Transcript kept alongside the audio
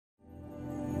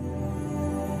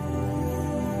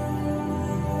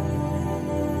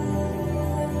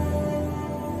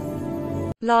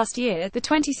Last year, the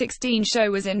 2016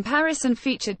 show was in Paris and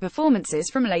featured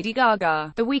performances from Lady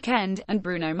Gaga, The Weeknd, and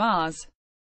Bruno Mars.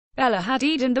 Bella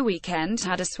Hadid and The Weeknd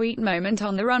had a sweet moment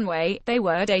on the runway. They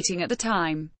were dating at the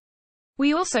time.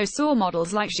 We also saw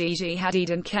models like Gigi Hadid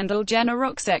and Kendall Jenner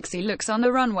rock sexy looks on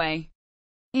the runway.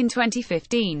 In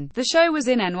 2015, the show was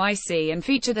in NYC and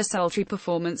featured a sultry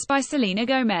performance by Selena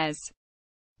Gomez.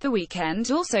 The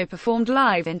Weeknd also performed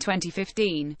live in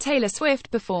 2015. Taylor Swift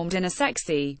performed in a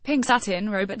sexy, pink satin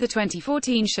robe at the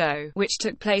 2014 show, which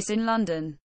took place in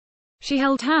London. She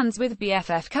held hands with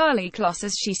BFF Karlie Kloss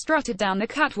as she strutted down the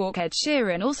catwalk. Ed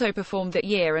Sheeran also performed that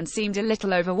year and seemed a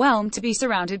little overwhelmed to be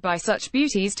surrounded by such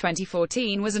beauties.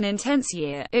 2014 was an intense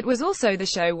year. It was also the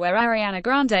show where Ariana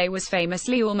Grande was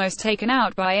famously almost taken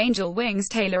out by angel wings.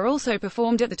 Taylor also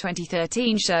performed at the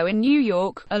 2013 show in New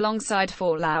York, alongside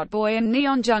Fall Out Boy and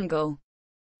Neon Jungle.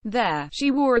 There,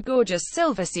 she wore a gorgeous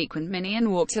silver sequined mini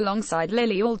and walked alongside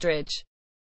Lily Aldridge.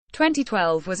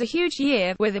 2012 was a huge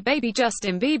year, with a baby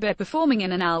Justin Bieber performing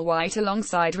in an all-white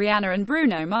alongside Rihanna and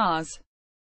Bruno Mars.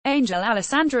 Angel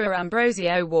Alessandra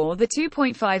Ambrosio wore the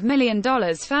 $2.5 million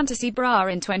fantasy bra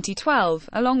in 2012,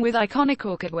 along with iconic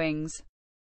orchid wings.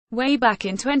 Way back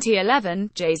in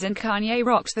 2011, Jay-Z and Kanye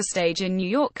rocked the stage in New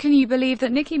York. Can you believe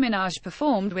that Nicki Minaj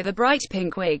performed with a bright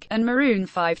pink wig, and Maroon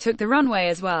 5 took the runway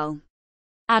as well?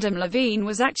 Adam Levine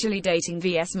was actually dating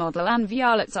VS model Anne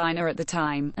Violet Ziner at the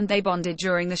time, and they bonded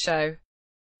during the show.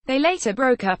 They later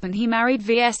broke up and he married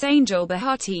VS Angel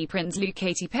Bahati. Prince Luke.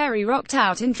 Katy Perry rocked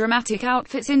out in dramatic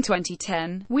outfits in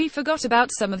 2010. We forgot about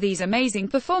some of these amazing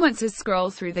performances. Scroll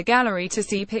through the gallery to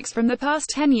see pics from the past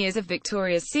 10 years of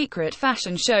Victoria's Secret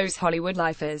fashion shows. Hollywood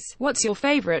Lifers. What's your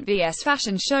favorite VS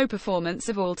fashion show performance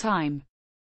of all time?